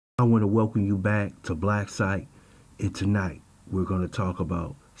I want to welcome you back to Black Site, and tonight we're going to talk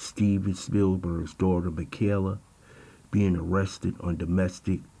about Steven Spielberg's daughter Mikaela being arrested on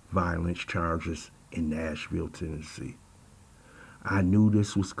domestic violence charges in Nashville, Tennessee. I knew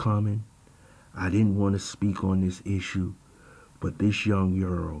this was coming. I didn't want to speak on this issue, but this young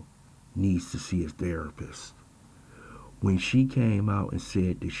girl needs to see a therapist. When she came out and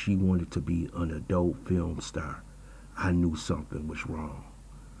said that she wanted to be an adult film star, I knew something was wrong.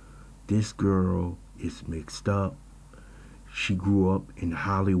 This girl is mixed up. She grew up in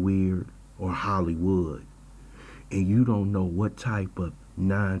Hollywood or Hollywood, and you don't know what type of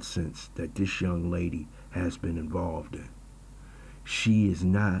nonsense that this young lady has been involved in. She is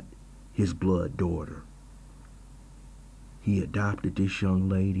not his blood daughter. He adopted this young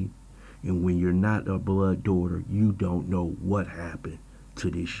lady, and when you're not a blood daughter, you don't know what happened to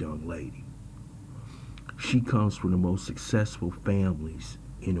this young lady. She comes from the most successful families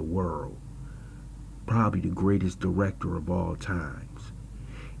in the world, probably the greatest director of all times.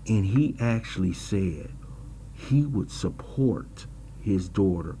 And he actually said he would support his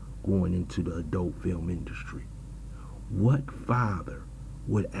daughter going into the adult film industry. What father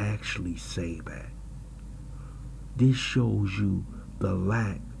would actually say that? This shows you the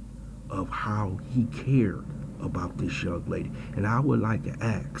lack of how he cared about this young lady. And I would like to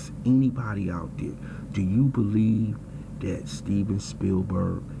ask anybody out there, do you believe that Steven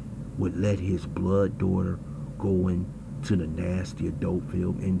Spielberg would let his blood daughter go into the nasty adult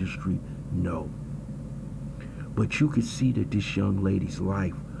film industry? No. But you could see that this young lady's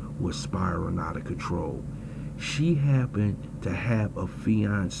life was spiraling out of control. She happened to have a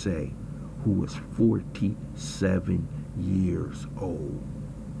fiance who was 47 years old.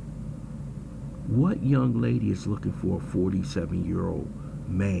 What young lady is looking for a 47-year-old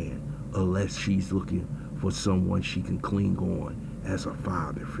man unless she's looking for someone she can cling on as a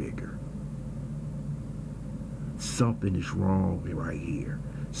father figure? Something is wrong right here.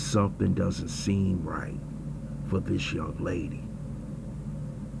 Something doesn't seem right for this young lady.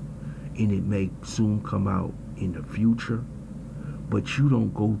 And it may soon come out in the future, but you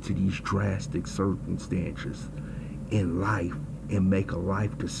don't go to these drastic circumstances in life and make a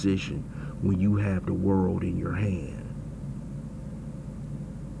life decision when you have the world in your hand.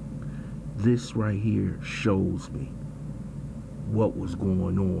 This right here shows me what was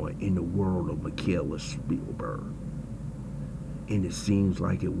going on in the world of Mikaela Spielberg. And it seems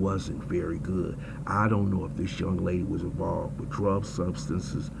like it wasn't very good. I don't know if this young lady was involved with drug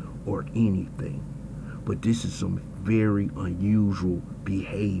substances or anything, but this is some very unusual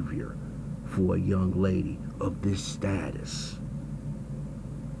behavior for a young lady of this status.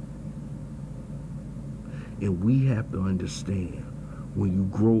 And we have to understand, when you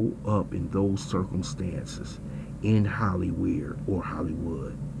grow up in those circumstances in Hollywood or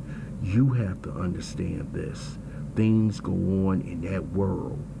Hollywood, you have to understand this. Things go on in that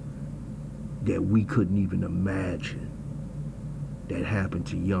world that we couldn't even imagine that happen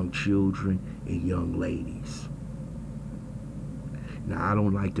to young children and young ladies. Now, I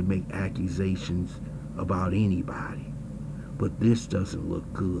don't like to make accusations about anybody, but this doesn't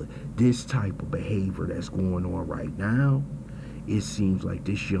look good. This type of behavior that's going on right now, it seems like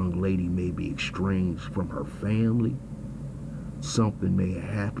this young lady may be estranged from her family. Something may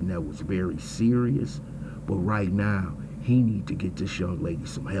have happened that was very serious, but right now, he needs to get this young lady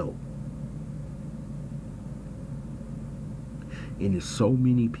some help. And there's so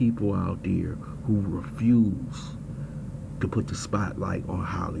many people out there who refuse to put the spotlight on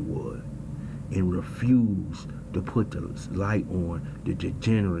Hollywood and refuse to put the light on the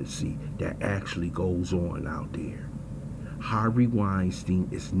degeneracy that actually goes on out there. Harvey Weinstein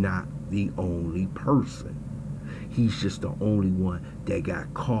is not the only person. He's just the only one that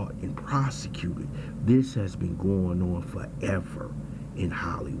got caught and prosecuted. This has been going on forever in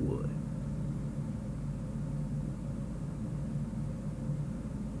Hollywood.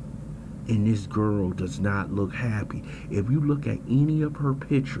 And this girl does not look happy. If you look at any of her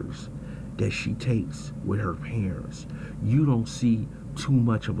pictures that she takes with her parents, you don't see too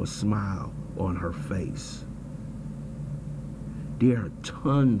much of a smile on her face. There are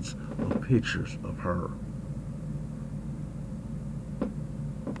tons of pictures of her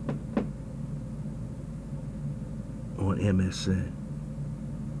on MSN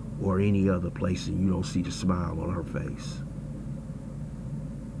or any other place, and you don't see the smile on her face.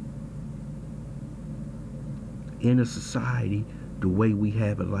 In a society the way we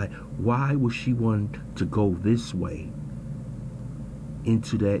have it, like, why would she want to go this way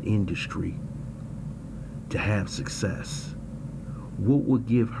into that industry to have success? What would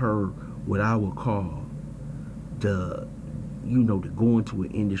give her what I would call the to go into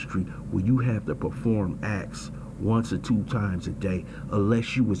an industry where you have to perform acts once or two times a day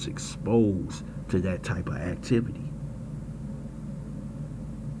unless you was exposed to that type of activity.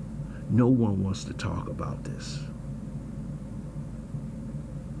 No one wants to talk about this.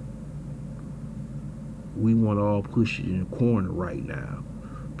 We want to all push it in the corner right now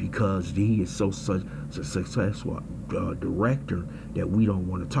because he is such a successful director that we don't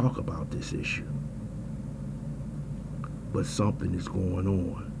want to talk about this issue. But something is going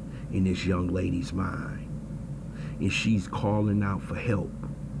on in this young lady's mind, and she's calling out for help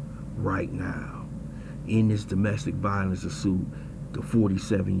right now. In this domestic violence suit, the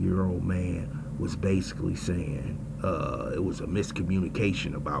 47-year-old man was basically saying it was a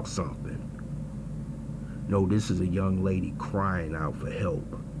miscommunication about something. No, this is a young lady crying out for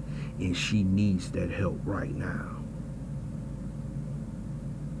help, and she needs that help right now.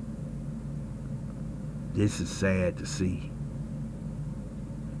 This is sad to see.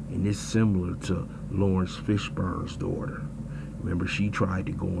 And it's similar to Lawrence Fishburne's daughter. Remember, she tried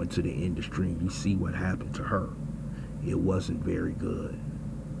to go into the industry, and you see what happened to her. It wasn't very good.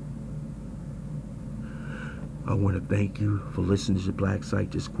 I want to thank you for listening to Black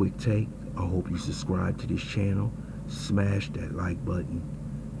Site This Quick Take. I hope you subscribe to this channel, smash that like button,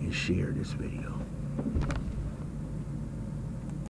 and share this video.